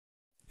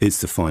It's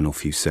the final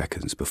few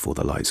seconds before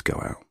the lights go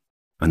out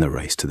and the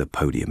race to the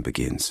podium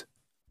begins.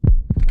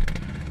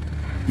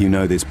 You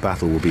know this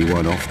battle will be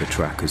won off the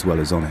track as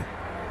well as on it.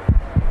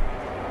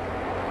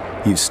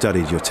 You've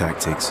studied your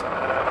tactics,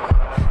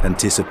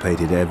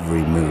 anticipated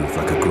every move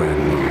like a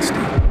grandmaster.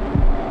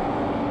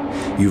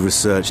 You've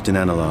researched and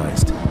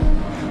analysed,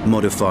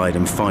 modified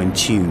and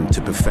fine-tuned to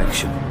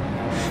perfection.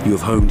 You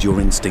have honed your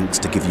instincts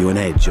to give you an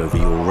edge over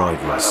your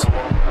rivals.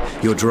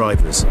 Your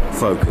drivers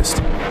focused,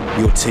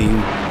 your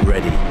team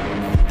ready.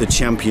 The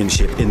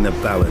championship in the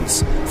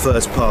balance.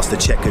 First past the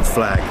checkered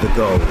flag, the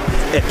goal.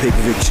 Epic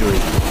victory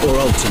or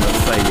ultimate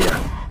failure.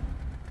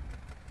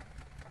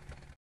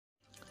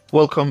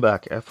 Welcome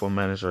back, F1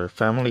 Manager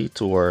family,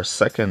 to our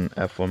second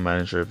F1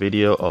 Manager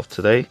video of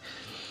today.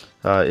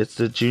 It's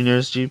the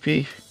Juniors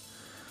GP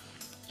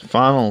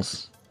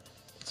finals.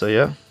 So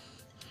yeah.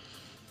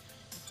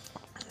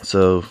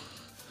 So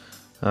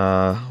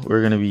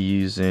we're gonna be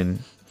using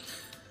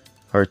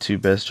our two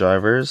best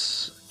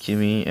drivers,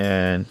 Kimi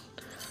and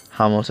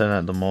Hamilton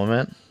at the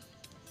moment.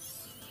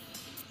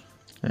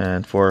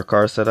 And for our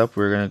car setup,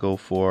 we're gonna go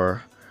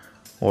for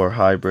our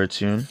hybrid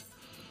tune.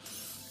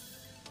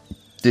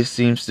 This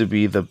seems to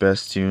be the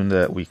best tune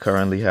that we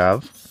currently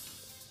have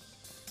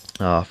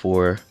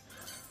for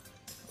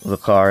the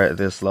car at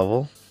this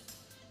level.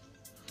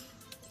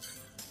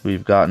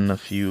 We've gotten a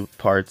few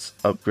parts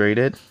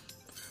upgraded.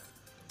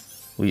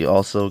 We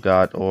also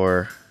got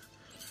our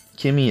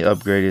Kimi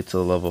upgraded to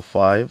level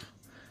 5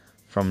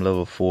 from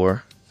level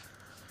 4.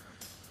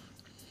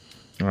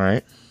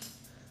 Alright.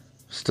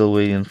 Still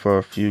waiting for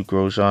a few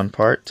Grosjean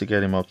part to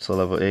get him up to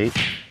level 8.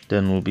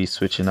 Then we'll be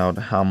switching out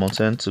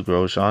Hamilton to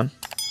Grosjean.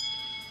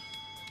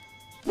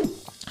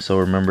 So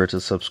remember to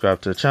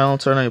subscribe to the channel,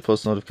 turn on your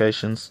post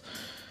notifications.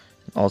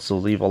 Also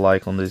leave a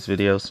like on these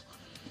videos.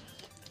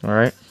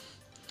 Alright.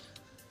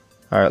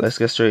 Alright, let's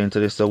get straight into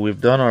this. So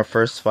we've done our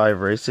first 5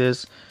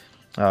 races.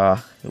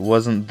 It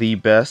wasn't the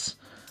best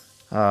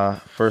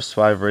first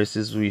 5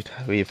 races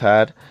we've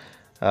had.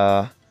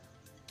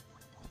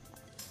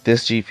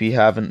 This GP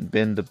haven't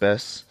been the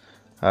best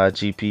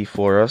GP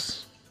for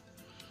us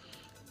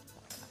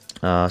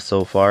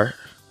so far.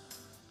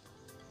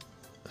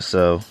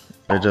 So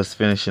we're just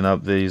finishing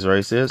up these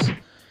races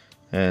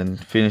and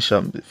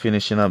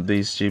finishing up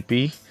these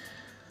GP.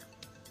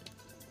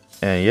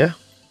 And yeah,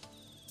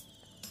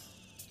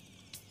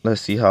 let's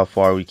see how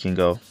far we can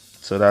go.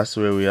 So that's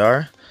where we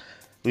are.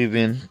 We've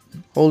been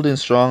holding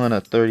strong on a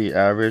 30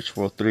 average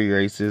for 3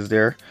 races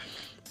there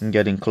and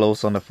getting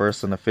close on the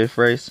first and the 5th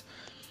race.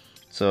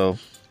 So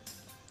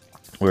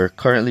we're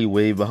currently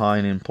way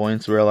behind in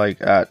points. We're like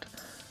at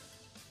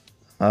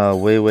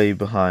way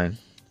behind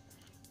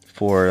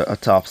for a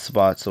top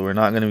spot. So we're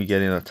not going to be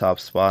getting a top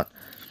spot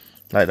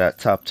like that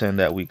top 10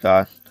 that we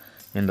got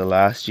in the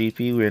last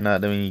GP. We're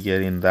not going to be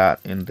getting that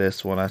in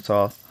this one at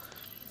all.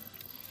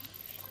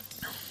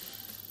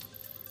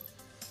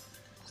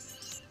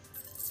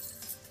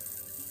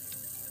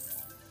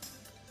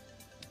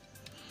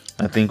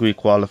 I think we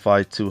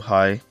qualified too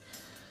high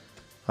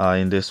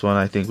in this one.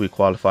 I think we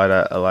qualified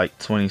at like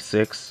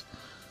 26,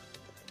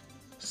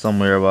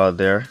 somewhere about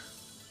there.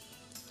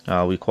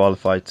 We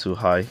qualified too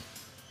high.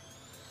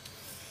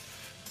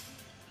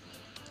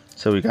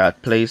 So we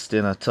got placed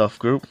in a tough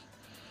group.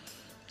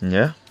 And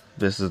yeah,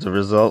 this is the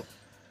result.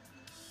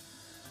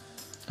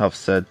 I've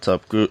said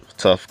tough group.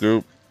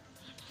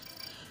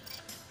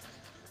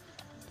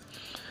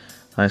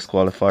 Nice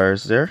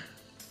qualifiers there.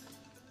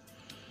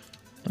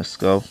 Let's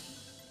go.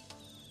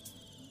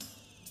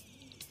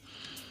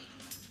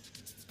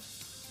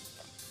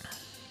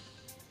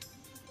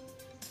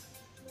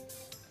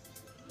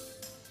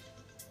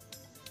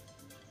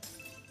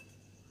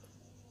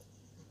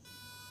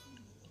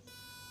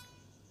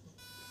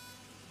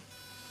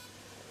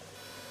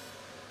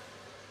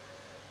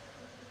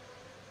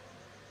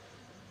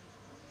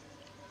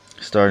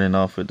 Starting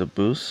off with the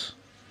boost.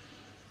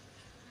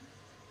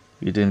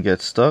 We didn't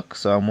get stuck,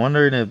 so I'm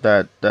wondering if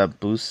that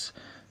boost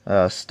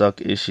stuck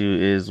issue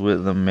is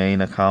with the main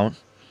account.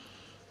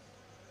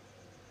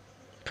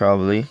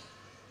 Probably.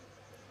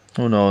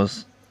 Who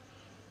knows?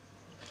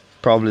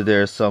 Probably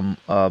there's some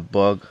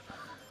bug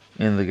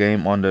in the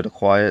game under the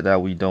quiet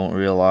that we don't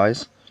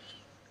realize.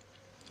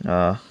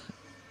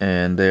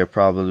 And they have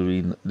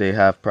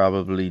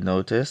probably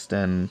noticed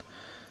and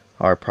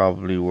are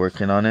probably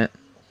working on it.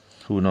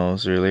 Who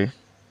knows, really?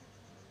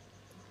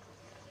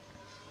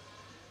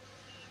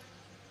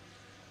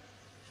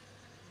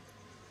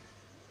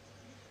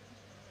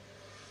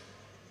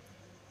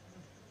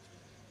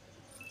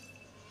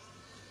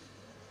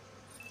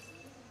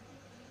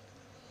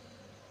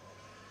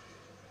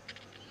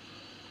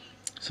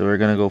 So we're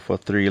gonna go for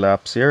 3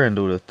 laps here and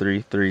do the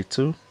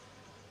 3-3-2.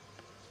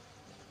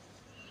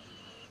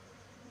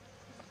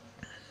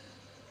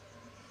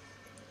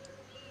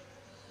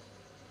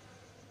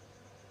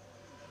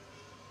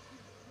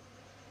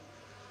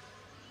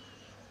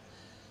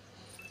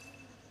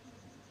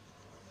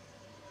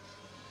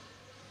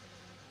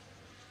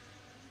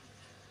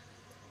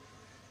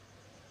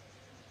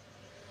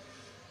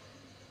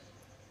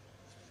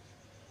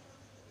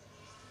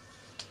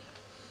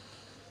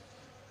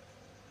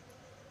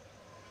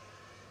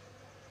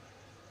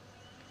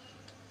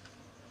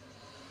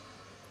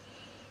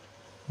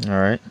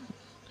 Alright,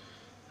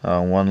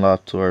 one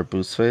lap to our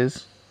boost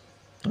phase.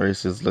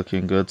 Race is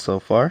looking good so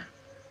far.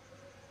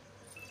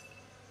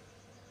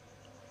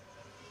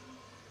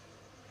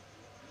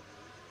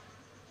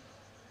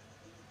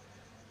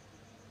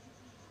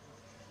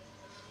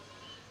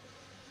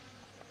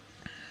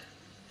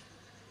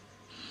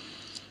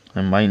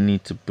 I might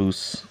need to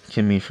boost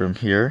Kimi from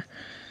here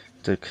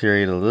to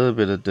create a little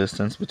bit of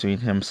distance between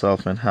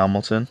himself and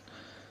Hamilton,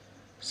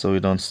 so we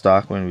don't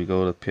stock when we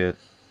go to pit.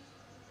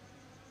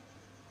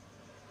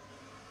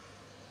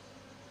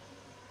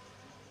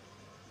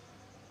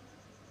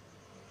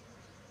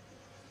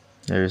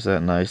 There's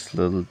that nice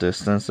little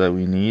distance that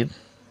we need.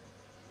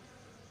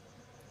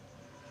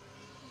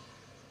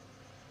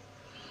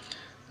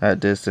 That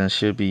distance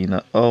should be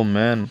enough. Oh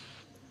man,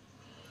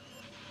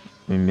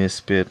 we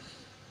missed pit.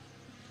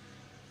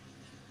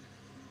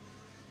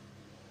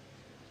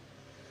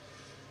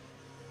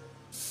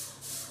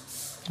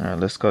 Alright,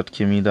 let's cut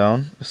Kimi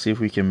down. Let's see if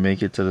we can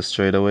make it to the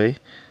straightaway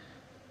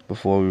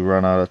before we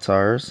run out of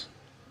tires.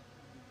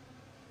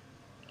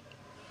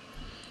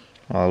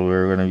 While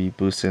we're going to be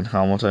boosting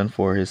Hamilton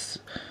for his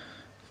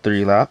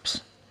 3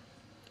 laps.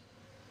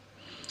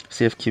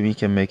 See if Kimi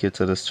can make it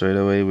to the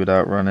straightaway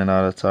without running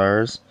out of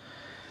tires.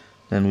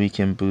 Then we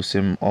can boost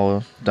him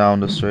all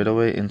down the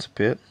straightaway into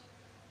pit.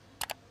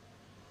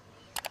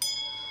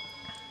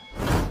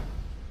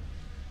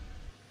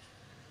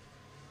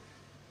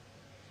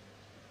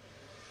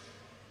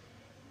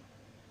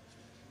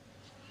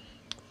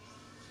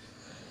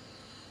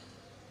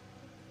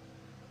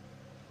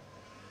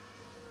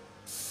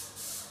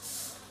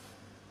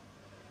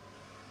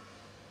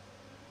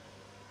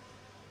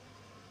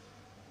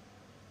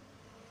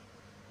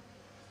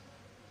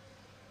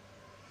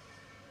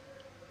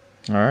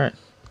 All right.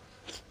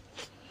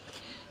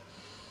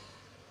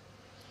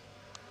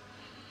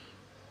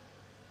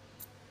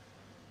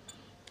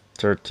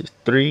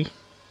 $33.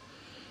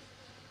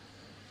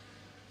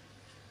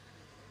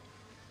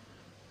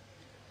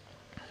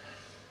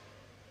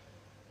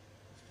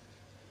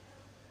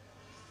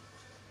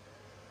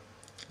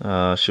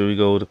 Should we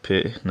go to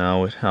pit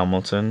now with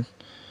Hamilton?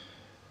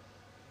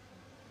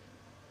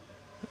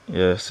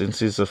 Yeah,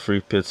 since it's a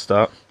free pit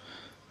stop,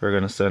 we're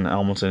gonna send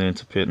Hamilton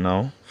into pit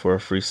now for a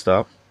free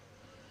stop.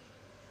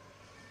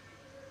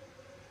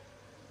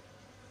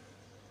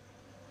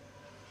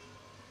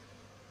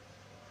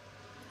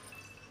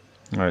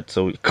 Alright,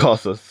 so it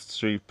cost us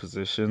 3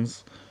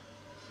 positions.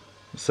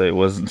 So it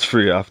wasn't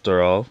free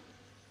after all.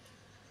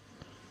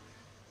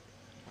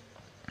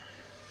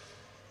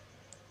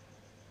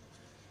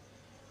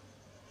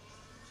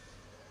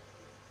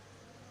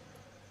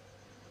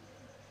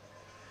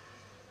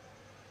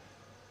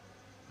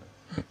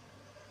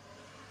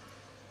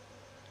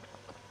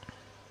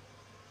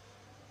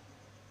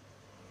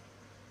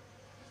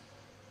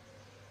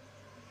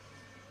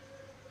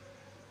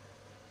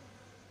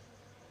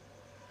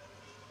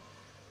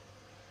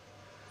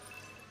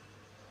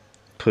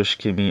 Push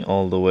Kimi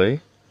all the way.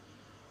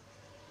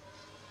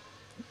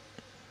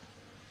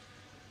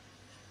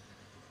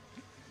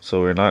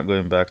 So we're not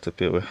going back to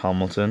pit with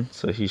Hamilton,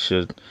 so he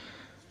should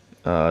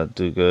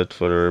do good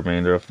for the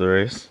remainder of the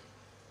race.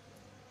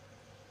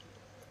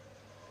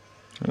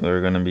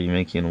 We're going to be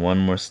making one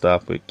more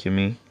stop with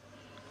Kimi.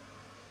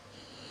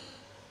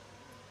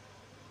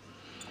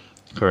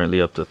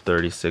 Currently up to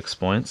 36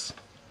 points.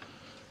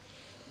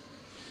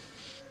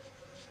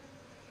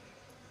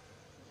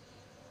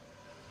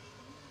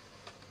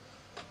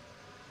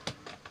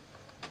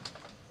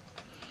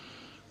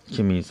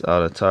 Kimi's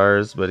out of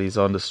tires, but he's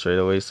on the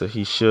straightaway, so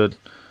he should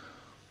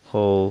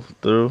hold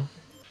through.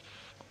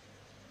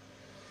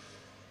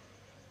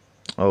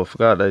 Oh, I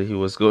forgot that he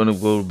was going to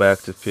go back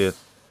to pit.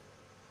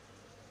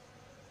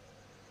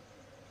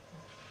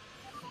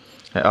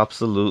 I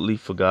absolutely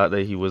forgot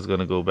that he was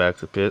going to go back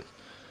to pit.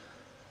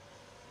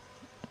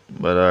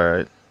 But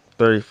alright,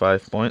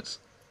 35 points.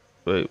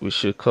 Wait, we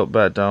should cut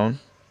back down.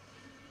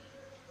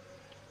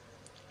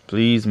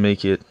 Please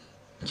make it,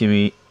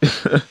 Kimi.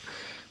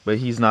 But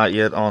he's not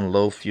yet on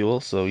low fuel,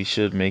 so he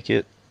should make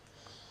it.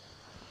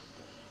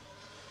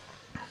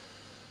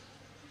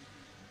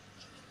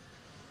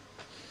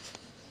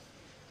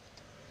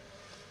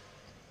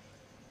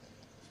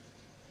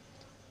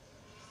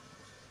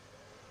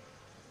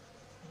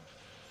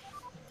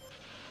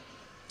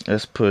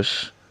 Let's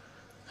push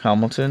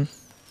Hamilton.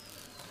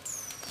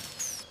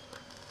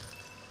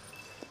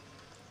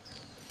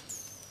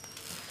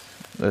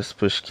 Let's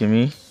push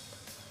Kimi.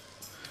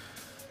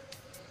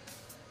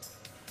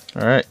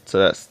 Alright, so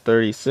that's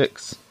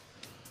 36.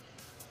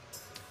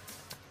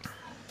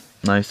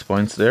 Nice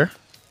points there.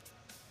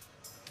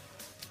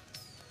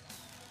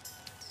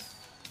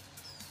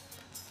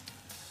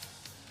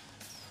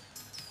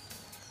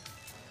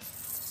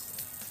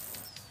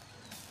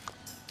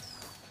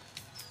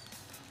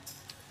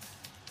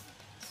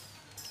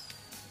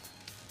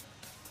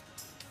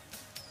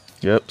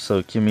 Yep,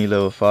 so Kimi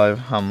level 5,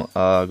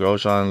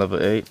 Grosjean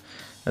level 8.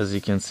 As you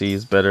can see,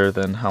 is better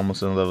than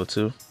Hamilton level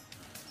 2.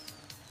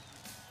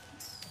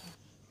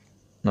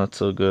 Not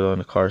so good on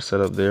the car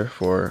setup there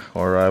for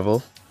our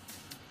rival.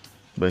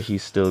 but he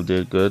still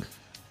did good.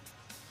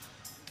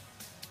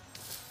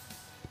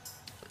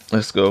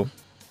 Let's go.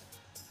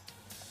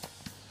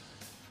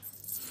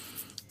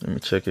 Let me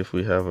check if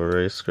we have a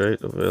race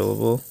crate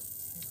available.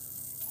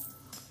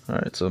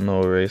 Alright, so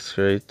no race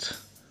crate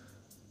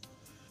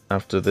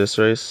after this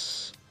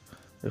race.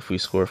 If we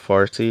score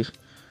 40,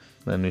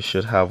 then we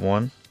should have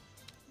one.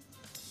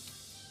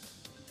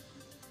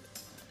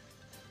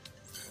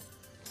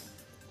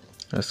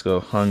 Let's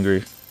go,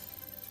 Hungary.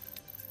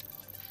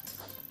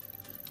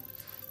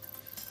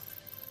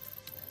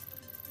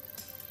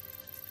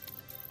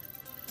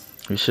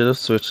 We should have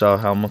switched out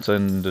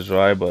Hamilton in the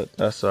dry, but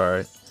that's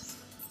alright.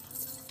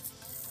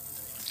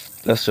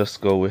 Let's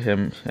just go with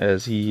him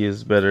as he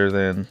is better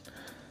than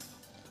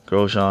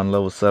Grosjean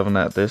level 7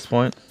 at this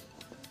point.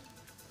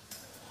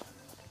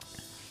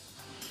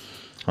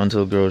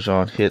 Until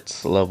Grosjean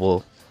hits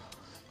level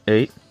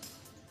 8.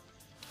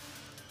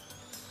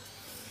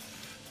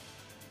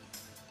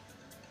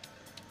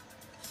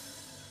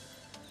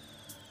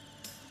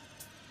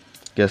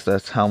 Guess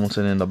that's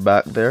Hamilton in the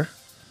back there.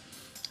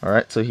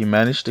 Alright, so he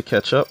managed to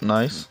catch up.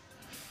 Nice.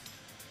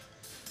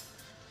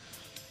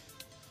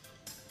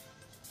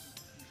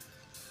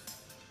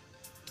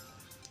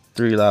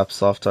 Three laps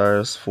soft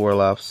tires, 4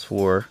 laps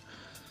for.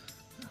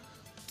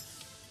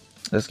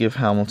 Let's give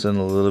Hamilton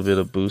a little bit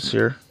of boost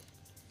here.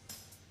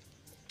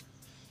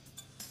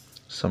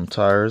 Some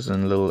tires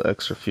and a little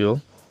extra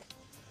fuel.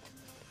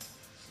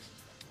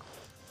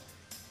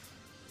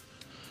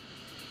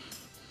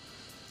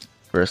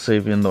 We're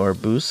saving our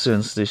boost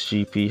since this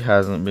GP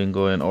hasn't been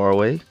going our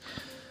way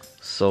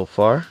so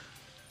far.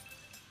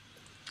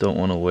 Don't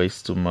want to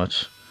waste too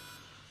much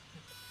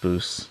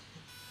boost.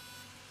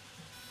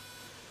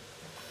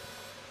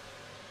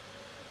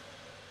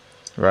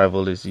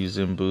 Rival is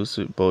using boost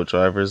with both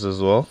drivers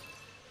as well.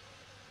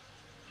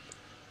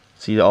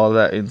 See all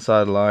that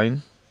inside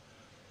line?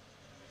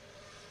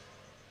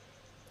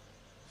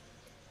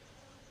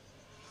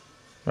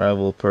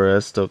 Rival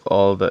Perez took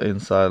all the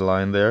inside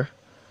line there.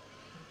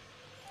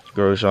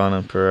 Grosjean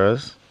and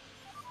Perez.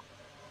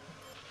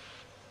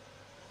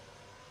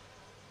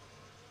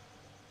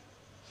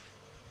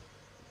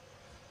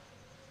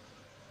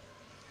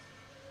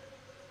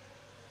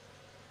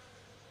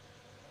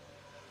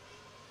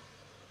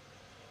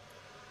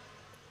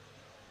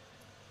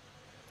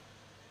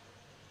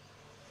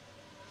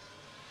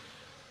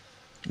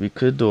 We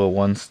could do a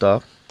one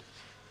stop.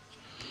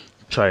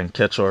 Try and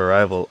catch our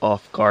rival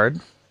off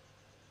guard.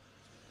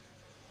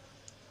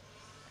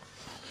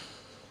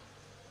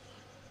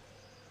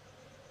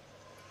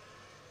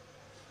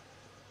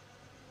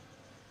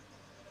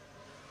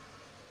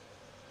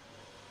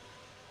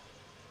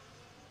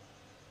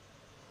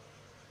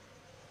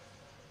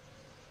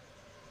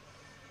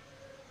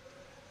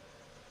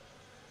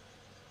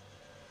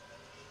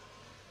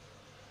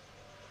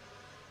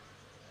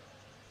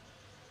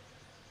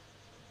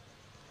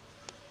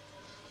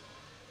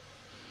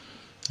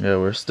 Yeah,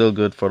 we're still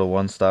good for the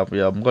one stop.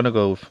 Yeah, I'm gonna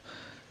go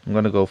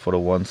for the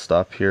one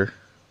stop here.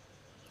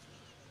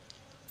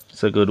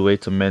 It's a good way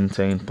to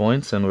maintain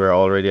points, and we're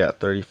already at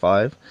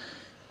 35.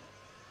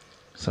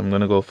 So I'm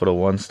gonna go for the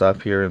one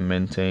stop here and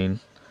maintain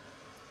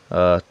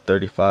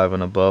 35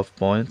 and above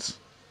points.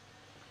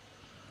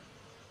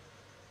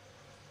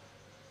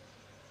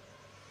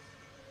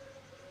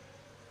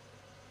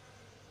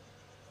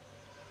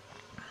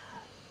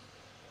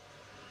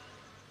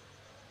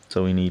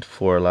 So we need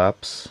 4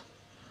 laps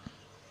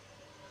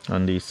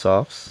on these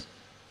softs,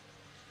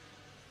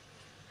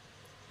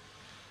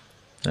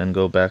 and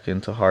go back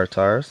into hard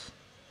tires.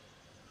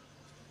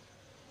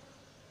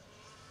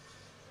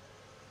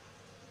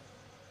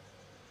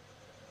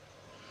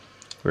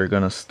 We're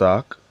gonna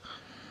stock,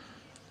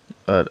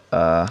 but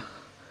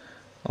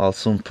I'll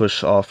soon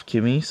push off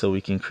Kimi so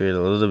we can create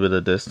a little bit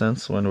of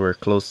distance when we're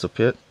close to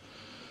pit,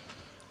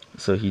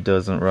 so he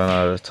doesn't run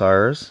out of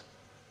tires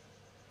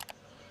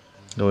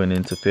going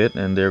into pit.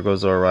 And there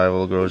goes our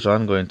rival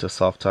Grosjean going to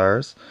soft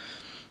tires,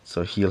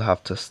 so he'll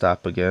have to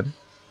stop again.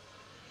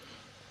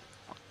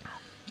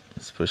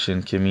 Let's push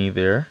in Kimi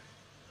there.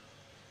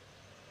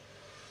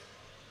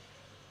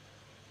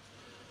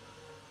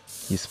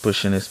 He's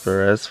pushing his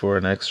Perez for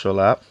an extra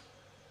lap.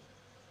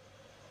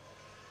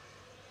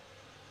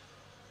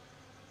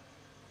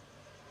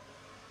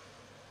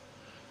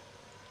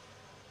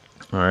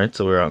 Alright,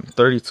 so we're on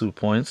 32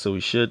 points, so we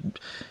should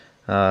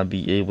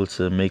be able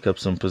to make up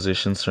some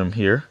positions from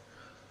here.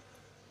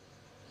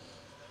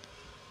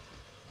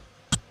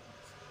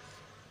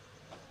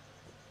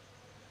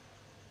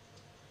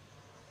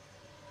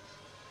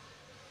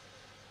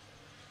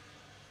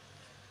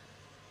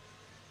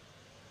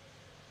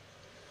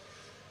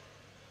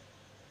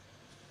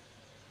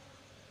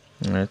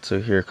 Alright,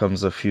 so here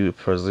comes a few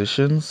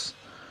positions.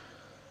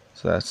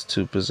 So that's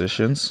 2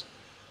 positions.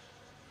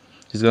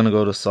 He's going to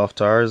go to soft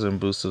tires and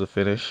boost to the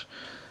finish.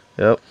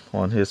 Yep,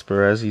 on his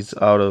Perez, he's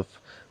out of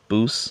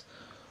boost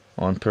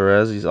on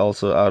Perez. He's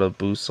also out of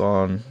boost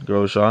on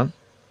Grosjean.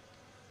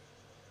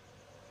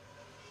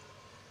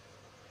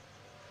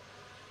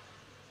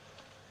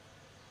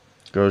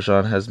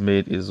 Grosjean has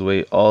made his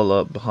way all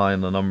up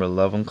behind the number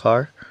 11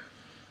 car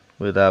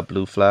with that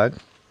blue flag.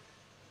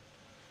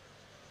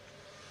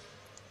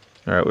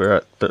 Alright, we're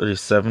at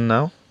 37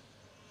 now.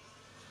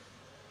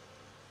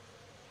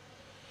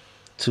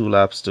 2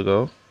 laps to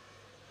go.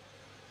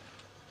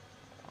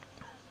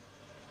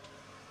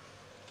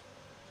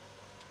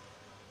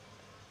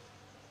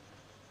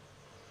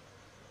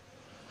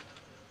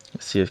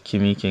 Let's see if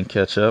Kimi can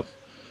catch up,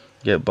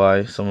 get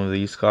by some of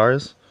these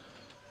cars,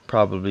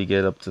 probably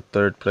get up to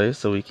 3rd place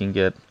so we can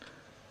get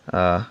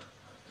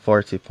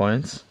 40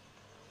 points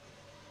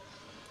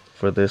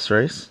for this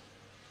race.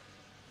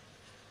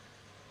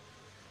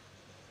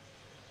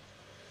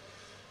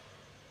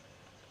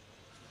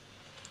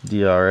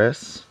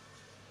 DRS.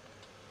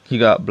 He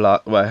got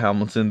blocked by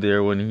Hamilton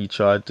there when he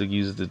tried to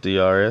use the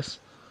DRS.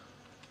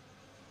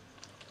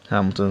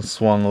 Hamilton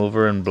swung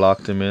over and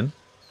blocked him in.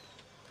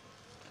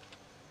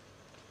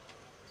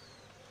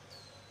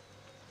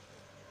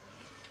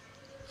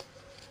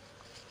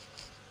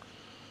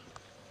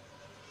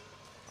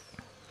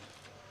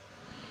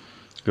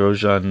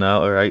 Grosjean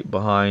now right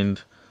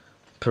behind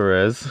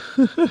Perez.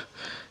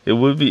 It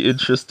would be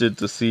interesting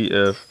to see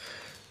if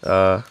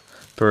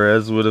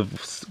Perez would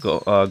have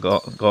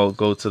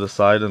go to the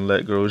side and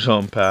let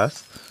Grosjean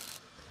pass.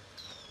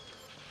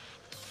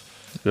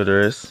 Good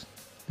race.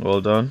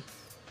 Well done.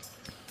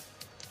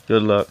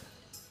 Good luck.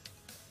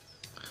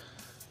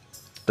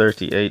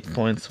 38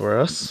 points for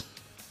us.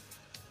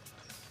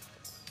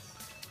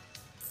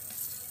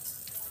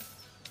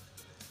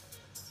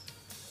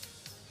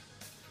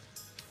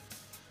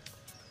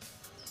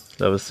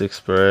 Level 6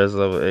 Perez,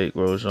 level 8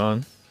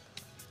 Grosjean.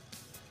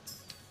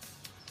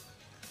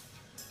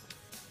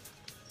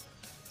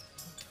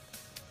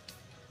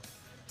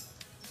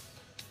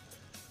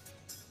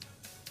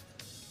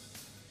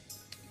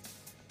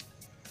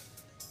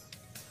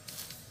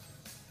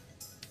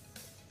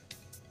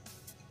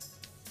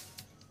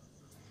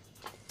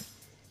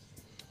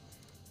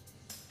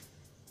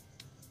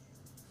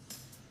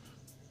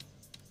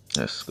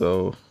 Let's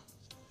go.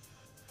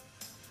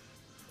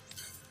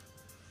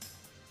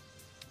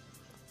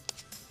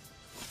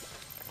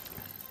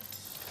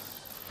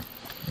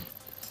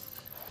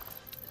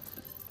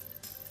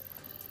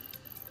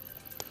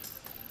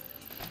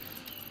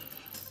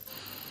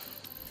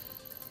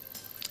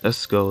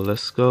 Let's go,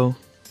 let's go.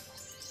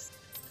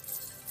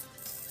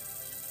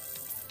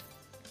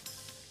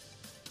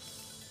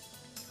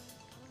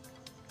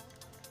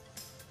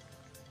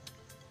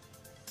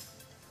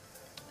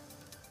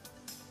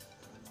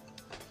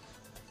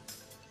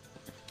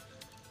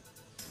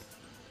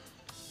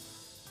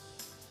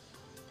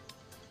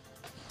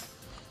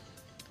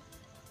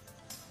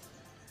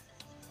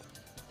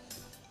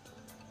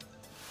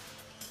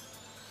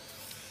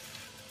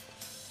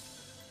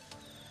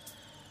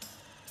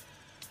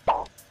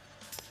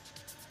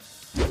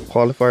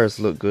 Qualifiers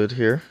look good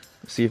here.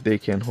 See if they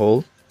can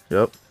hold.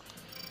 Yep.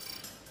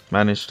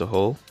 Managed to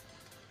hold.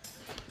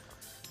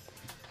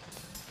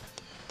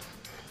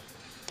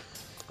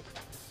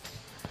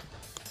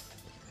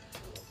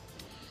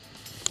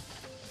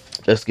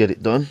 Let's get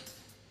it done.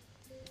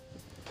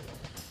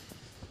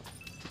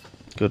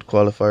 Good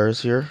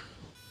qualifiers here.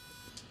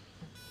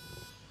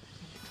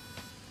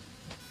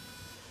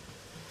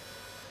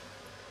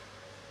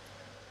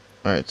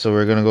 Alright, so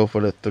we're gonna go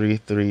for the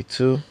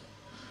 3-3-2.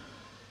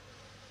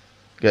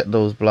 Get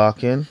those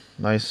block in.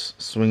 Nice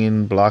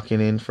swinging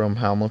blocking in from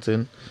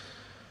Hamilton.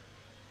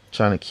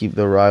 Trying to keep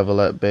the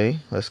rival at bay.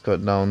 Let's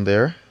cut down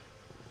there.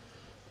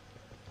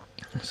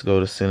 Let's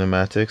go to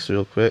cinematics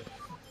real quick.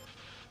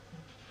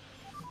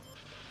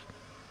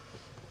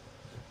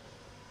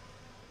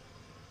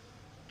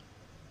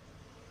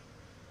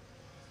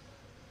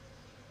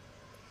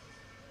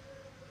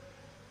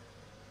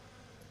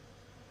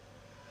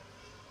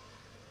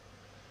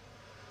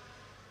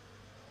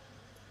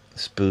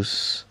 Let's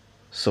boost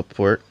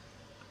support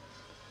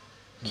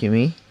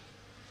Kimi.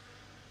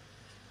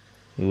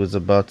 He was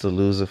about to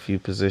lose a few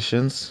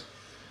positions.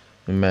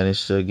 We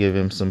managed to give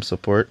him some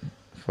support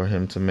for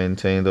him to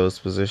maintain those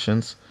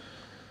positions.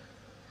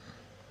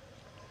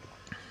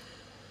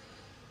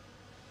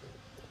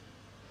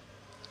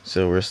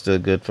 So we're still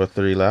good for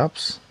 3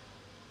 laps.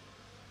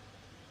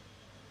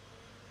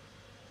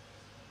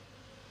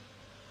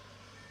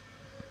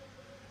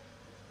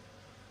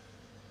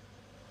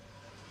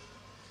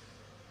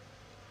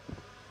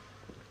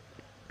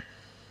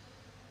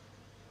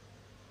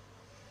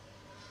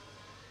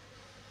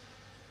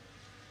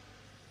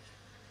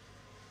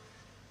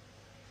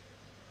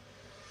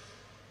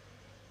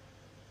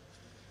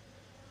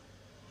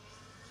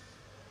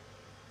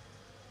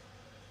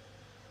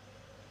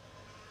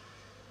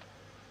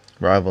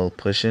 Rival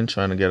pushing,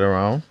 trying to get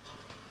around.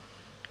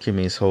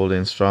 Kimi's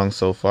holding strong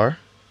so far.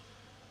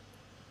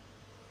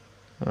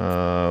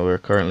 We're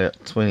currently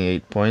at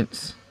 28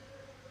 points.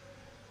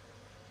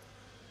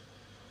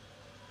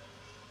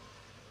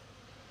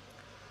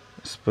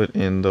 Let's put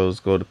in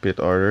those go to pit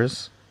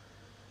orders.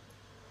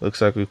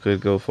 Looks like we could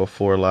go for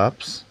 4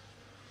 laps.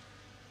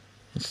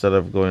 Instead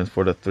of going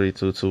for the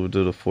 3-2-2, we'll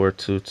do the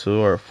 4-2-2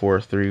 or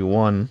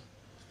 4-3-1.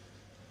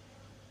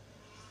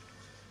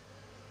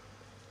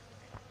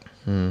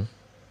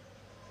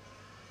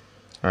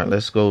 Alright,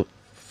 let's go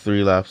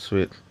 3 laps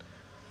with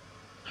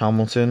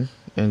Hamilton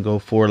and go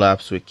 4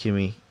 laps with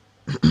Kimi.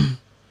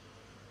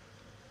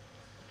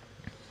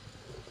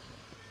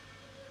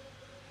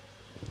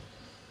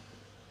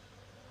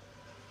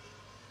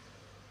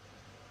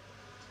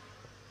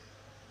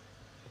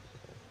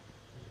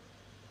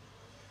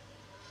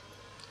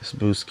 Let's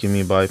boost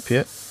Kimi by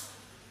pit.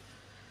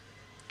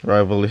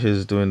 Rival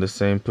is doing the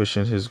same,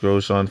 pushing his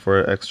Grosjean for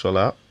an extra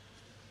lap.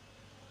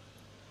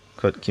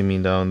 Cut Kimi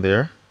down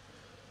there.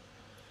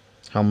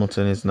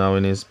 Hamilton is now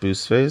in his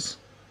boost phase.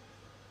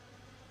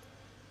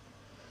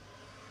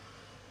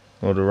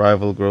 Oh, the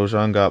rival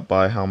Grosjean got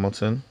by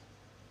Hamilton.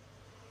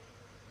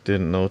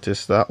 Didn't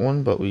notice that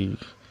one, but we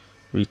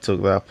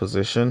retook that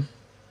position.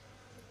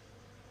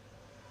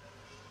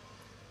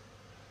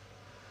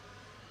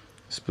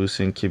 It's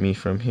boosting Kimi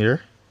from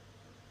here.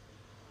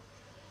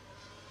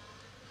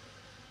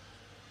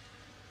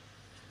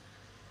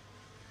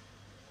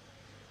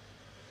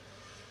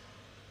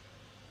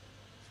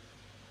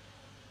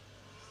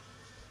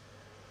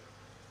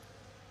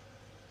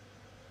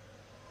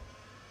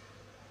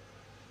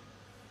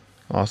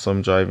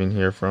 Awesome driving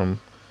here from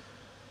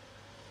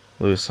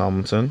Lewis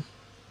Hamilton.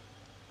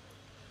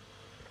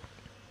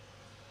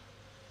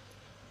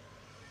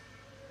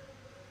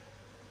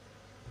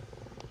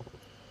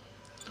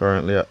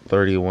 Currently at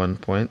 31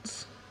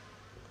 points.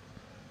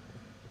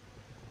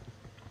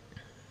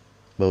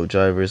 Both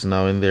drivers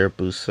now in their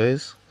boost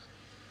phase.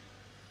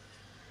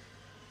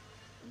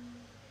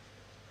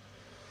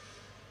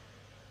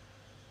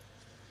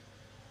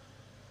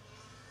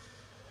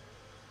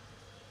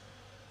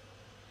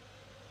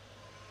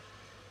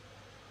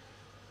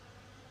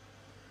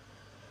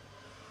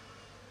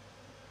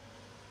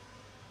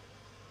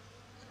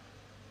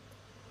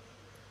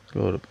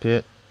 Go to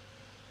pit.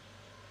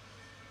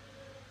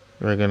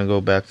 We're gonna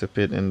go back to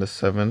pit in the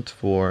 7th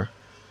for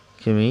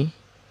Kimi.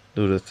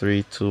 Do the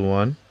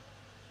 3-2-1.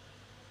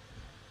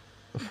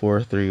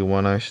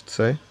 4-3-1, I should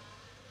say.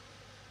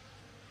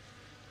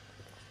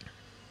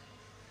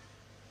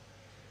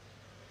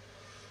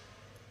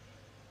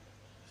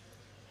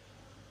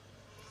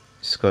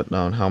 Just cut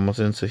down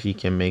Hamilton so he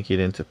can make it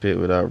into pit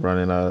without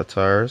running out of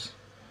tires.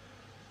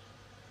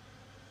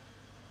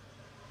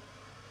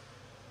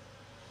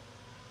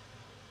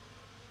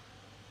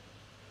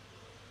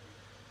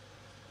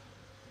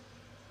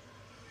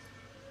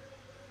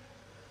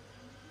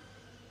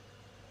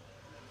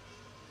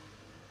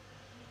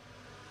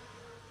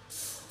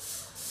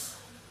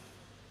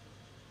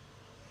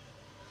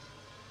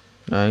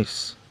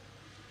 Nice.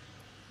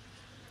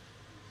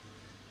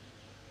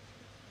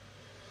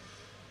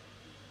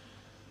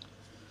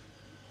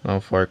 Now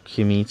for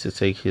Kimi to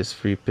take his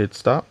free pit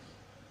stop.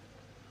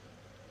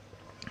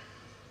 I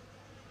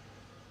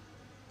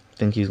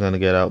think he's going to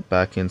get out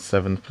back in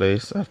 7th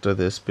place after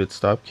this pit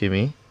stop,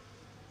 Kimi.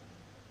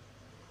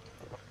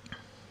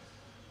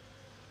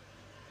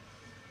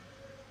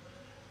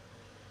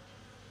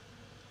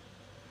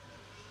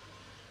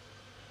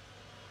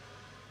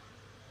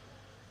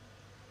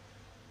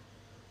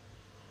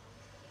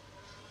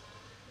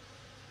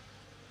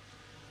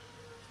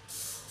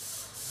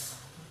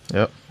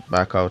 Yep,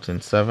 back out in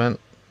 7th.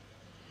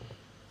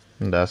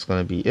 And that's going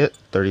to be it.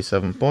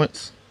 37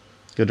 points.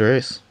 Good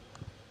race.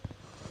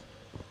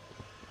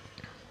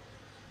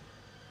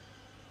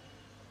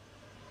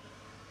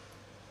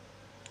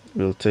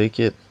 We'll take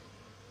it.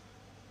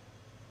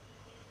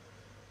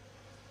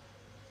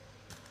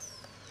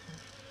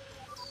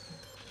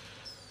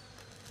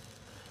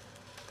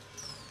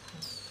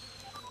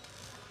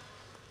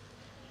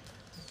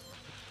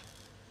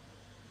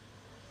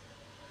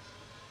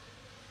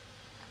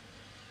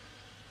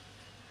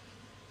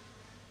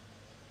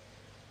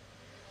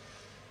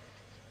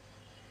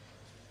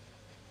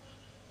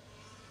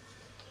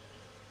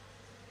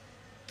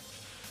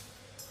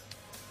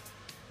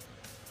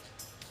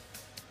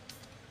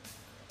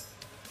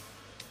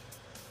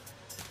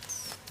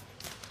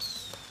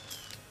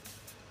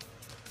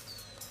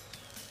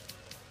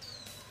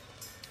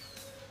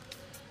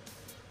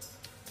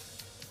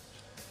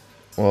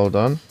 Well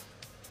done,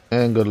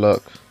 and good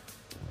luck.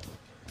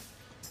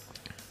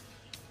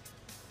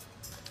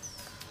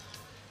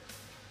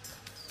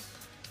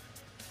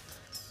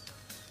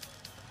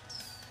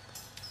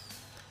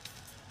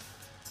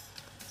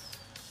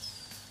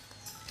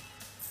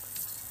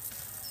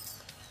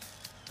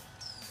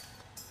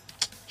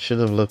 Should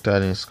have looked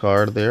at his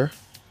card there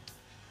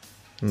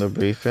in the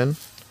briefing.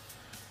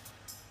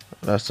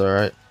 That's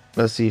alright.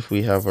 Let's see if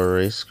we have a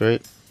race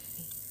crate.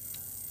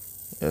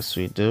 Yes,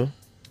 we do.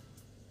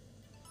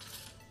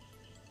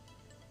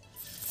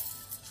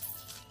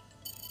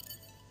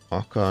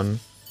 Ocon,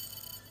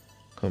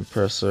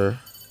 compressor,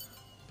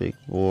 big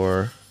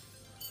bore,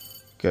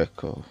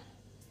 gecko.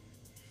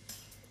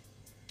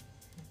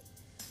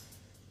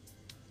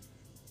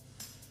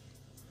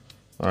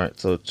 Alright,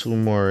 so 2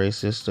 more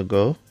races to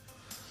go.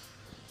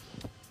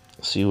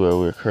 See where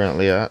we're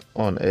currently at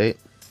on 8.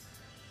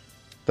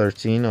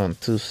 13 on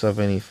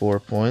 274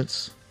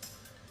 points.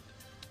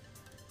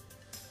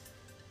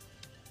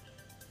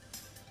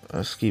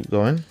 Let's keep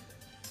going.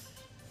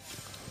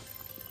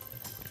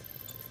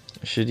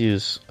 I should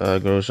use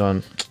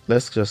Grosjean.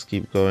 Let's just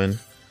keep going.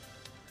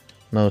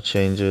 No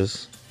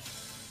changes.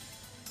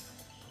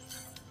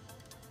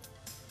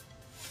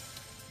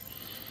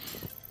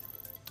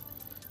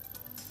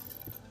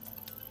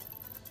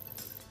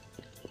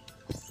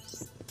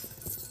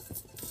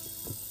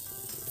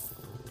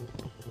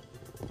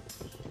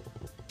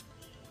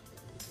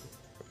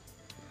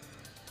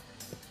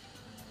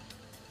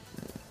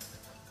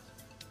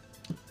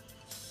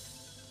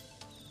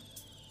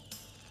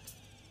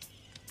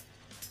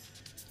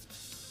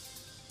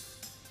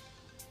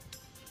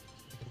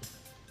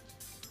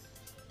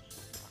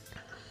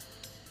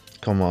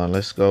 Come on,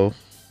 let's go.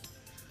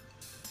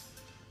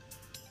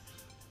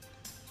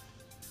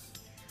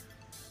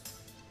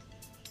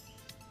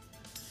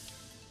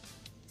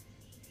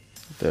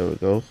 There we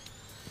go.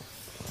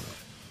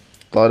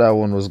 Thought that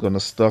one was gonna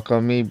stuck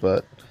on me,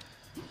 but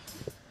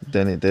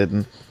then it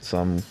didn't. So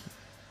I'm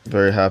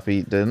very happy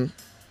it didn't.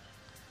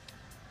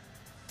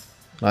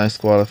 Nice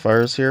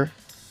qualifiers here.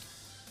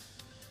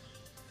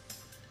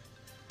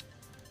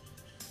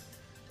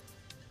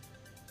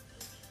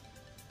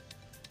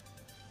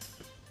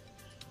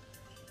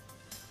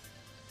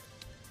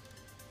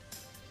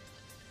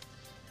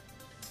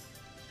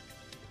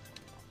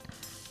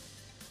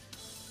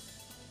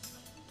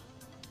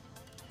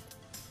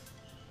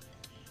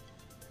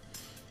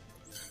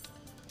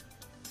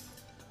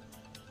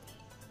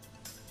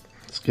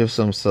 Let's give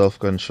some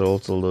self-control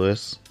to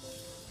Lewis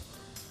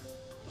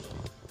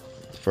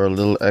for a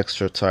little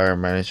extra tire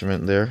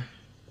management there.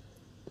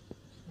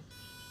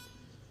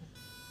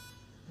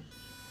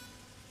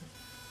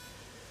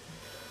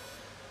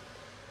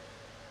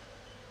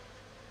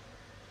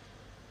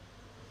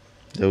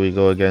 There we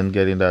go again,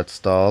 getting that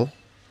stall.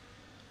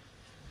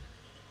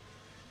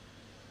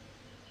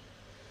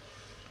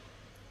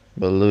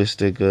 But Lewis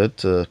did good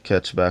to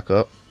catch back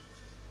up.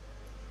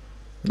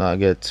 Not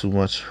get too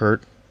much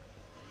hurt.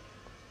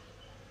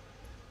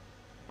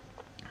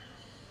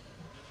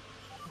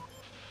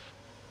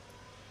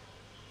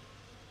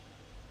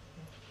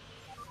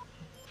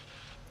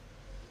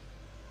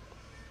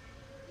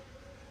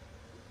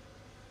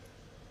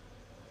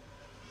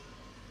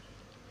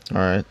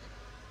 Alright.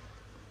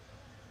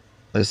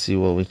 Let's see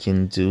what we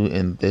can do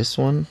in this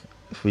one.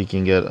 If we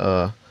can get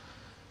a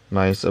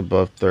nice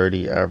above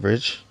 30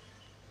 average.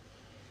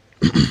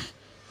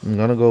 I'm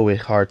gonna go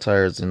with hard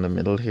tires in the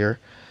middle here.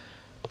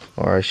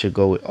 Or I should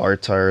go with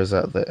hard tires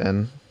at the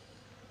end.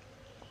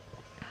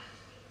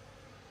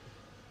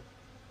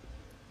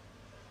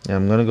 Yeah,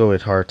 I'm gonna go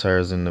with hard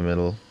tires in the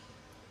middle.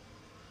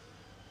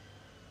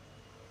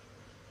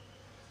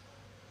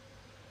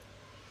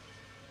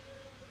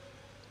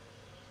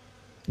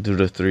 Do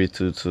the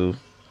 3-2-2.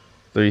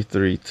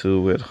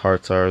 3-3-2 with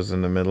hard tires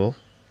in the middle.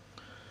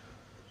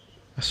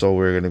 So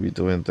we're gonna be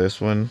doing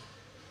this one.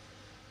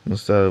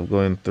 Instead of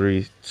going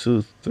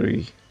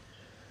 3-2-3.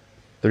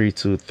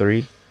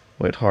 3-2-3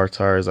 with hard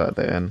tires at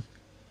the end.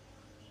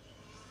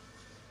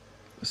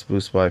 Let's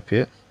boost by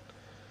pit.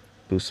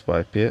 Boost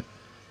by pit.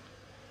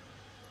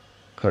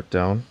 Cut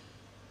down.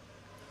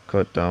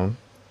 Cut down.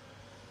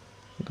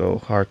 Go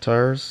hard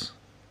tires.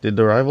 Did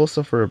the rival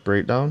suffer a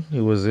breakdown? He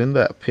was in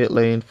that pit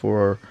lane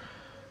for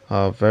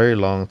a very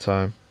long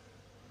time.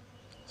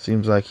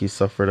 Seems like he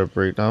suffered a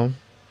breakdown.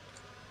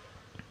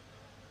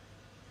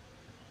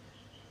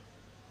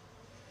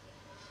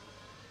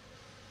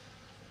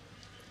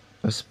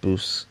 Let's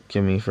boost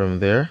Kimi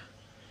from there.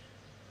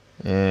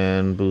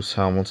 And boost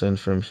Hamilton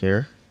from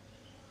here.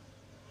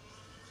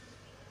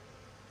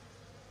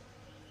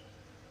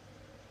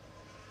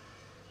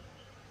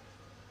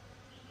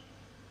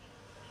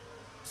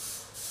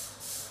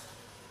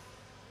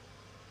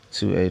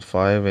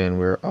 .285 and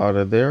we're out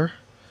of there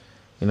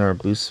in our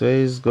boost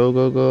phase. Go,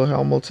 go, go,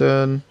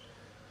 Hamilton.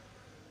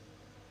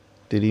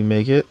 Did he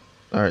make it?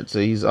 Alright, so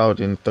he's out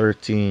in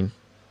 13.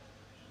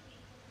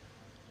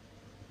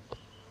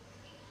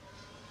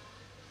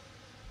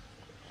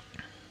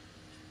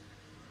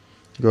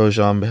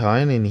 Grosjean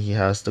behind and he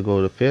has to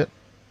go to pit.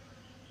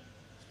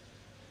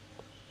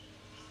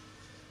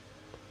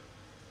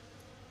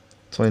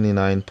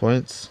 .29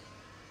 points.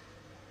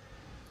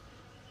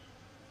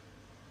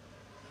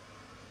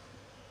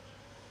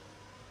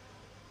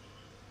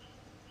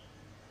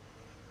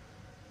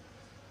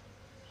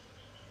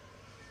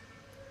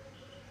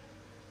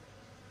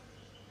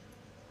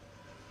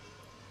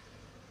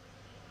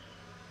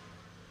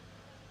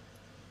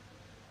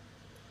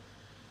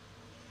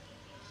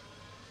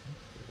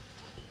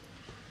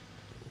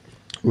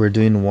 We're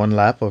doing one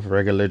lap of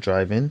regular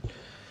driving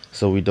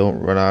so we don't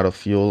run out of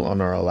fuel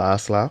on our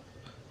last lap.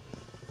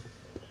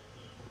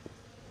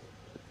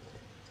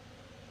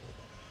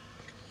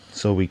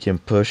 So we can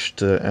push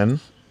to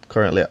end.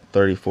 Currently at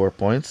 34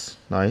 points.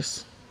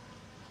 Nice.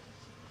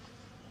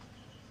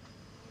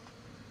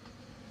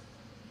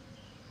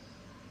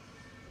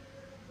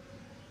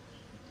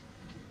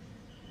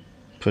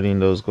 putting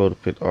those go to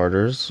pit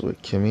orders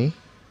with Kimi.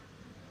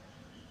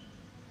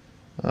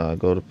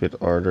 Go to pit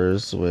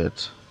orders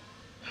with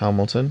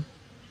Hamilton.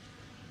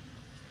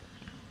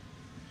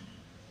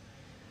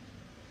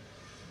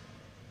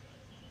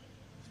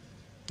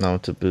 Now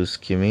to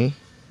boost Kimi.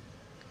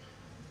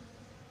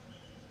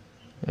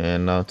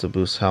 And now to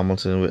boost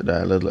Hamilton with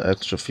that little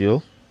extra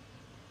fuel.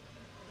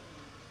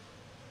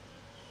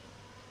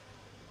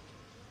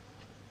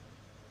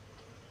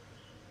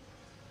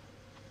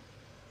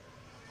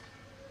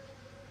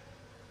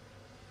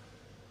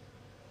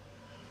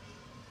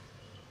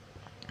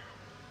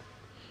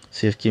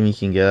 See if Kimi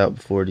can get out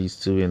before these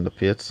two in the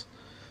pits.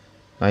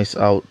 Nice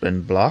out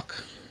and block.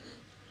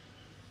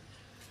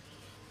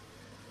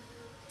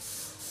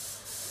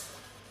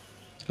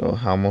 Go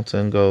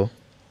Hamilton, go.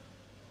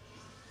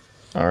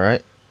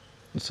 Alright.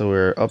 So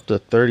we're up to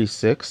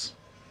 36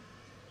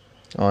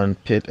 on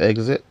pit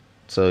exit.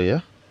 So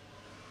yeah.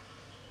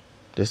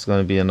 This is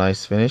going to be a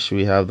nice finish.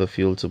 We have the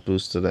fuel to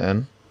boost to the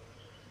end.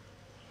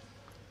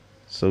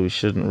 So we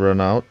shouldn't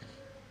run out.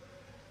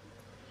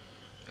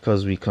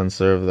 Because we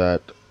conserve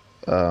that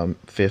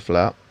fifth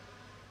lap.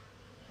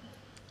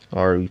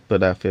 Or we put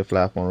that fifth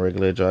lap on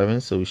regular driving.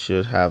 So we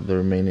should have the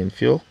remaining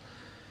fuel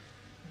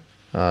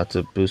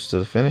to boost to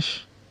the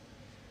finish.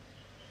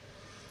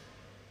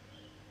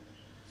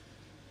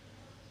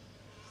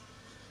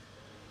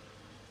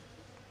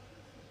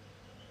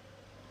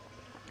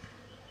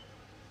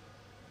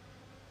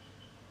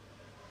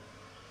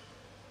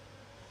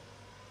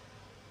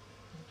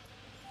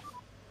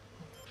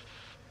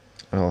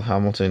 Well,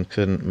 Hamilton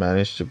couldn't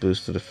manage to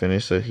boost to the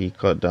finish, so he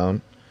cut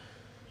down.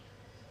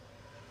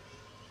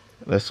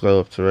 Let's go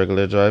up to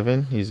regular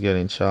driving. He's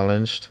getting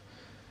challenged.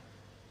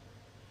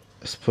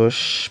 Let's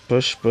push,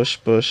 push, push,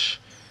 push.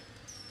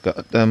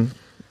 Got them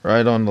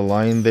right on the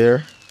line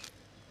there.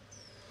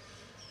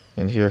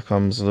 And here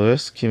comes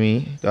Lewis.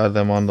 Kimi got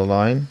them on the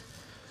line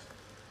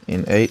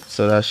in 8,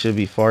 so that should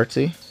be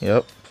 40.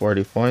 Yep,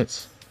 40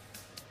 points.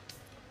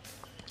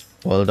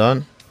 Well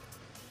done.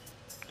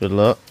 Good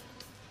luck.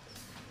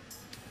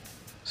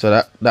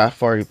 So that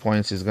 40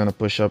 points is gonna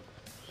push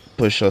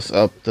us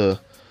up to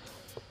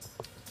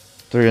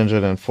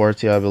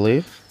 340, I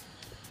believe.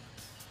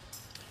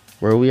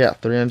 Were we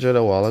at 300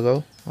 a while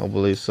ago? I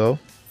believe so.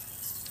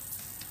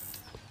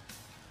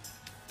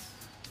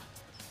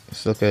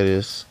 Let's look at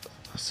his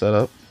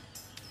setup.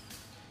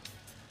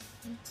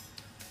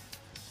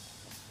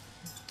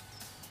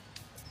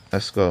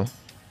 Let's go.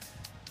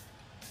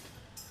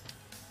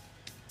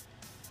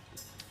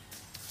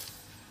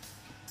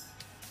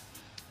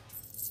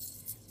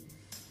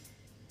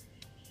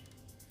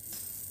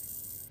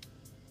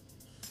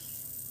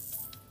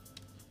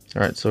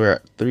 Alright, so we're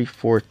at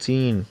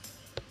 314.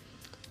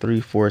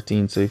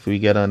 314. So if we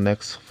get our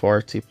next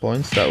 40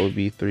 points, that would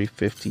be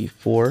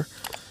 354.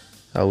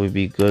 That would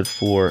be good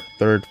for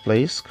 3rd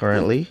place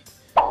currently.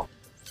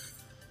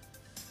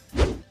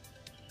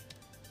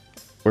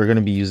 We're going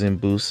to be using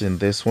boosts in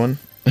this one.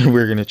 And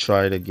we're going to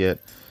try to get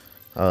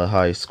a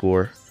high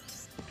score.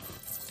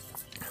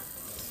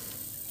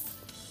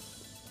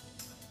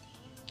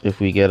 If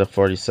we get a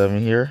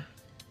 47 here,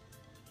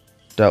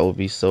 that would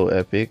be so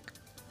epic.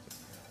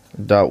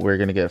 Doubt we're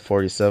going to get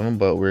 47,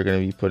 but we're going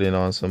to be putting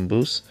on some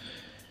boosts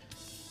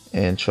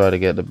and try to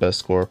get the best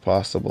score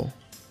possible.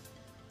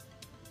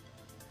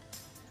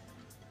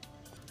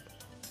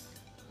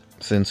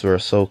 Since we're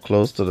so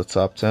close to the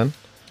top 10,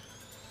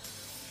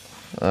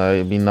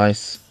 it'd be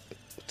nice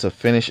to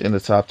finish in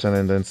the top 10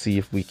 and then see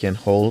if we can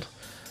hold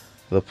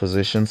the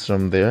positions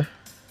from there.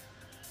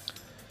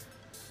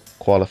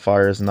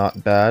 Qualifier is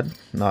not bad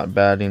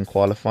in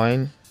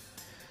qualifying.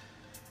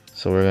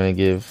 So we're going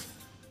to give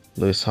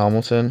Lewis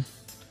Hamilton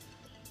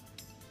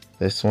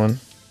this one,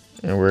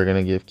 and we're going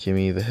to give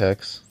Kimi the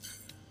hex.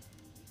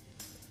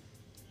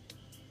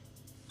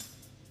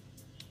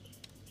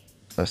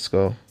 Let's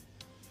go.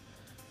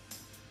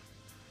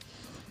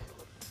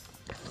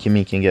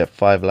 Kimi can get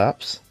 5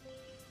 laps.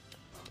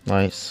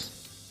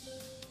 Nice.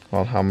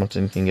 While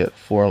Hamilton can get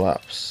 4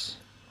 laps.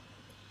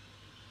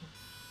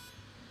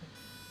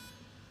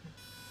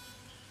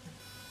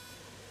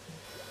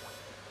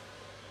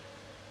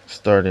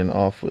 Starting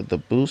off with the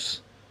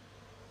boost.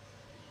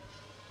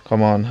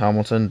 Come on,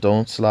 Hamilton,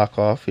 don't slack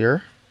off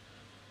here.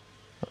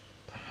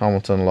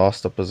 Hamilton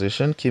lost a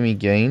position. Kimi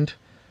gained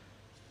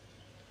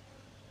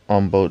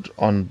on both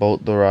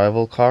the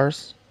rival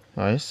cars.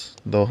 Nice.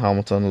 Though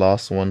Hamilton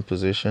lost 1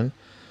 position.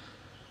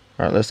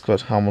 Alright, let's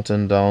cut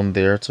Hamilton down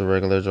there to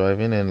regular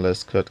driving, and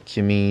let's cut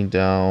Kimi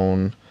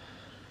down.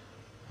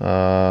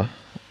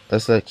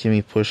 Let's let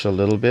Kimi push a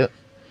little bit.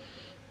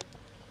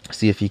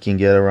 See if he can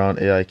get around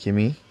AI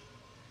Kimi.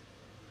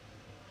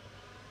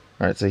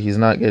 Alright, so he's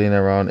not getting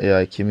around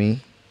AI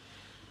Kimi.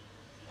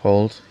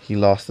 Hold. He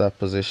lost that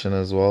position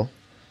as well.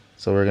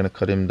 So we're going to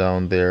cut him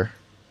down there.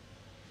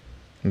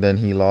 And then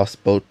he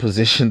lost both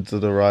positions to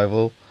the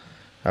rival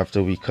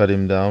after we cut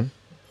him down.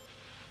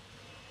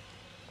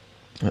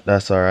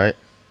 That's alright.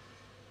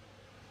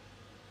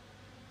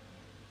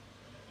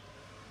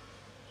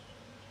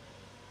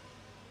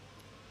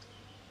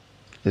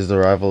 Is the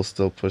rival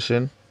still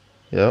pushing?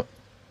 Yep.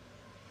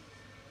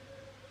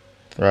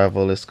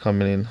 Rival is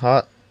coming in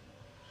hot.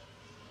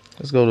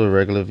 Let's go to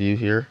regular view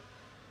here.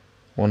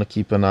 Want to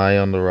keep an eye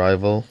on the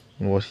rival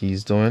and what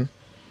he's doing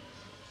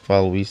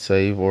while we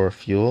save or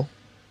fuel.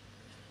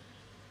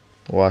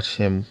 Watch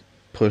him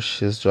push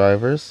his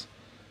drivers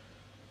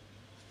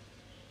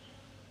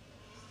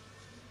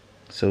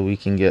so we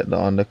can get the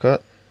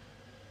undercut.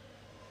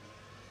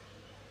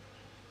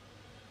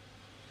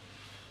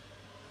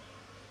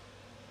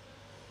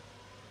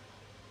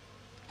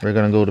 We're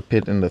gonna go to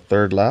pit in the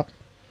third lap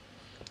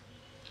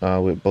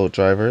with both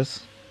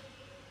drivers.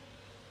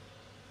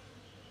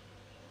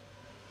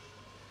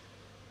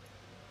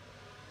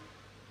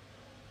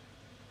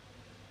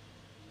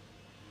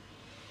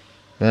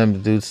 Man, the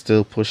dude's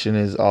still pushing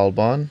his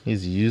Albon.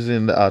 He's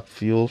using the out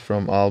fuel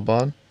from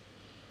Albon.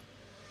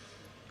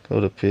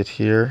 Go to pit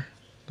here.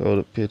 Go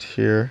to pit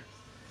here.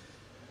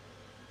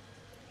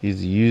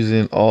 He's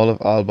using all of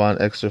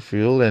Albon extra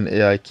fuel, and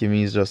AI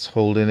Kimi is just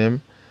holding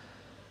him.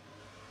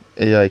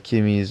 AI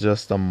Kimi is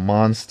just a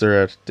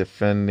monster at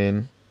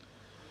defending.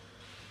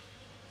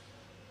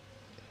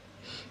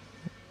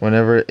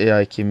 Whenever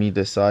AI Kimi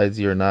decides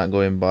you're not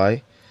going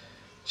by,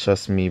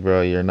 trust me,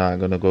 bro, you're not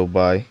gonna go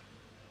by.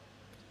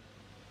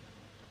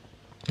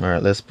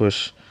 Alright, let's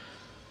push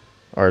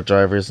our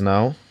drivers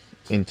now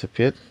into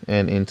pit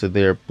and into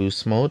their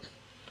boost mode,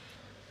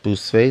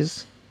 boost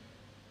phase.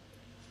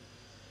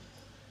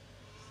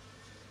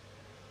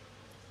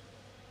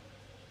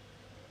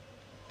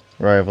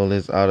 Rival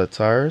is out of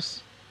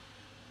tires.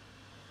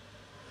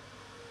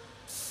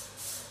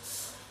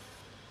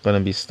 Gonna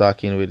be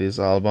stocking with his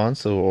Albon,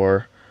 so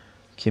or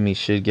Kimi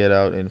should get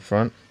out in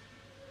front.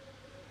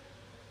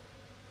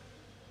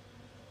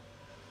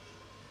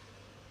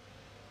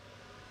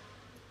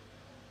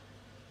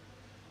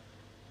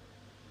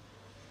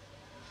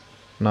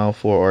 Now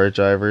for our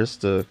drivers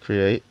to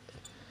create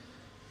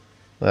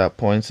that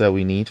points that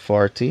we need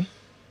 40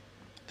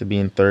 to be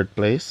in third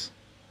place.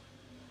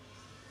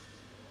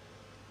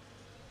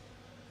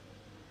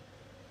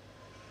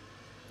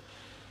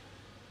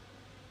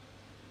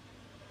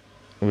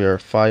 We are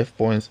 4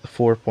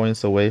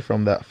 points away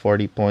from that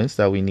 40 points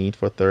that we need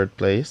for third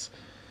place.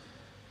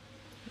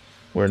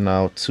 We're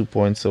now 2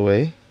 points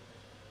away.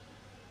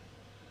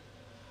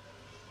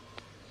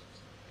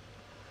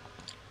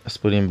 Let's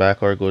put in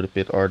back our go to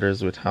pit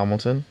orders with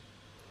Hamilton.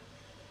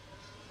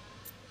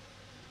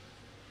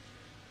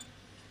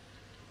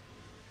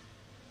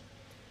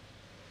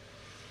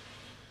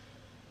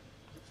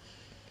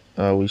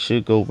 We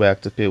should go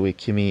back to pit with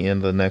Kimi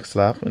in the next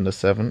lap in the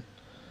 7th.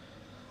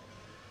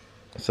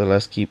 So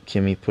let's keep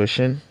Kimi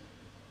pushing.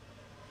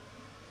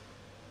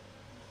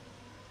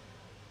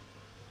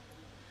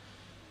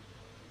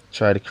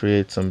 Try to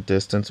create some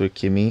distance with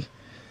Kimi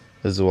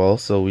as well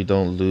so we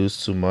don't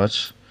lose too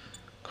much.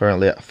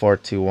 Currently at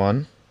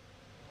 41.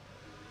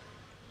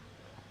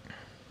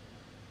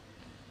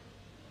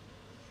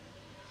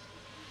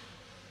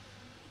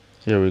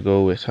 Here we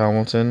go with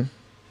Hamilton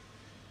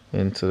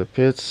into the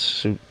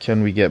pits.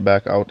 Can we get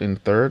back out in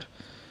third?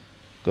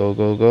 Go,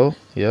 go, go.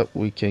 Yep,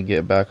 we can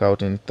get back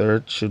out in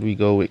third. Should we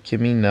go with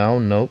Kimi now?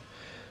 Nope.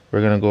 We're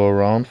going to go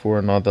around for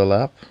another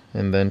lap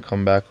and then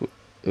come back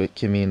with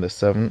Kimi in the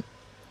 7th.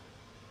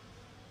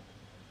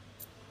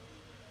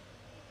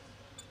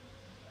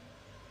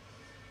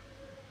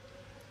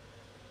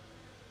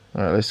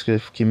 Alright, let's see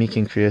if Kimi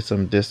can create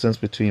some distance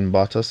between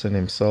Bottas and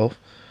himself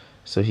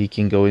so he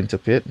can go into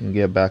pit and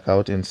get back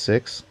out in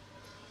 6th.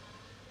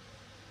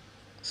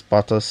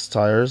 Bottas'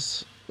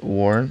 tires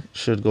worn,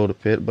 should go to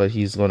pit, but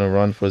he's going to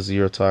run for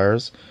 0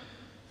 tires.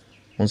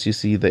 Once you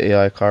see the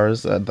AI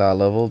cars at that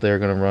level, they're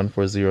going to run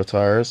for 0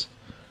 tires.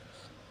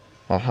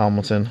 While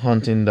Hamilton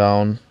hunting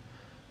down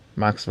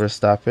Max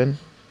Verstappen.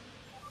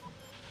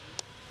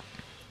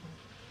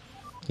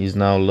 He's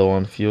now low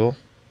on fuel.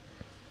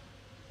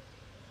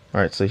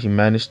 Alright, so he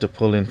managed to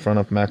pull in front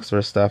of Max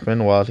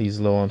Verstappen while he's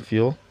low on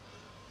fuel.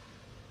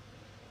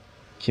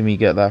 Kimi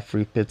get that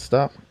free pit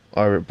stop.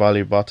 Alright,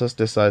 Valtteri Bottas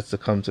decides to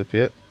come to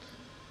pit.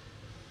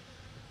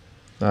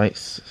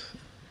 Nice.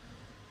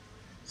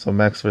 So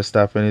Max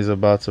Verstappen is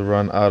about to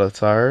run out of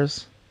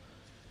tires.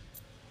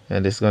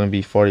 And it's going to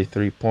be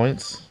 43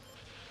 points.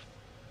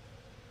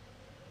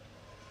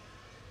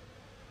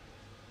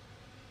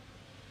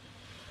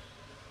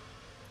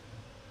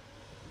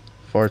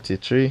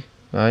 $43.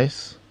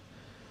 Nice.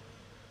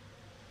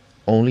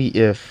 Only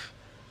if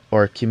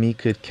or Kimi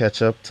could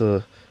catch up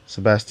to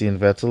Sebastian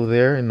Vettel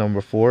there in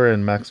number 4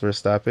 and Max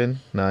Verstappen.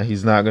 Nah,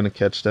 he's not going to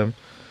catch them.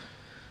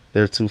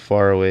 They're too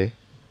far away.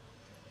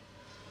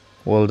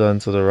 Well done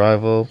to the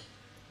rival.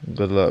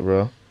 Good luck,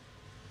 bro.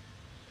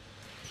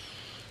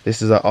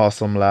 This is an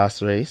awesome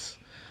last race.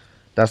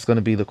 That's going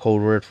to be the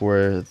code word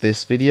for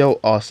this video.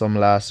 Awesome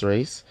last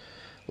race.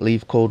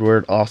 Leave code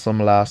word awesome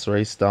last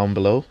race down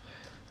below.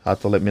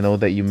 To let me know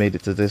that you made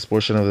it to this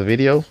portion of the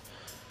video.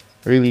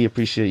 Really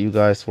appreciate you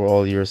guys for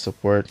all your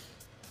support.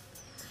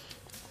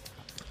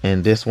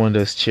 And this one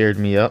just cheered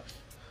me up.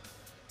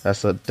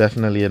 That's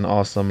definitely an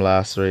awesome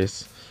last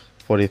race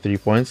 43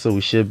 points, so we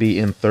should be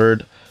in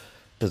third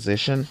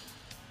position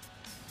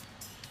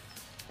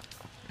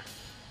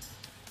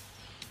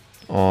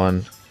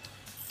on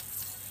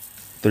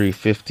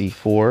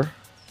 354.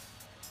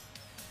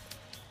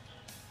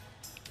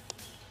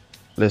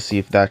 Let's see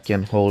if that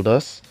can hold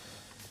us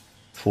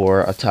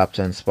for a top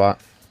 10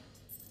 spot.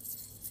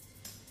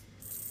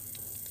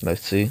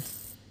 Let's see.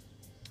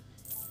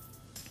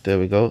 There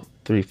we go.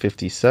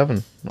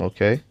 357.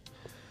 Okay.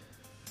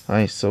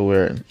 Nice. So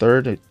we're in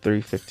third at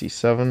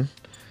 357.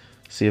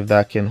 See if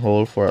that can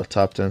hold for a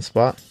top 10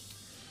 spot.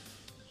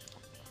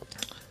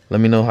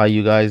 Let me know how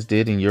you guys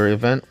did in your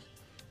event.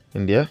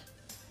 And yeah,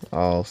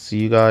 I'll see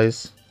you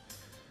guys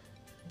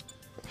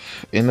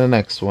in the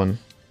next one.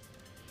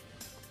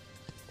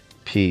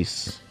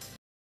 Peace.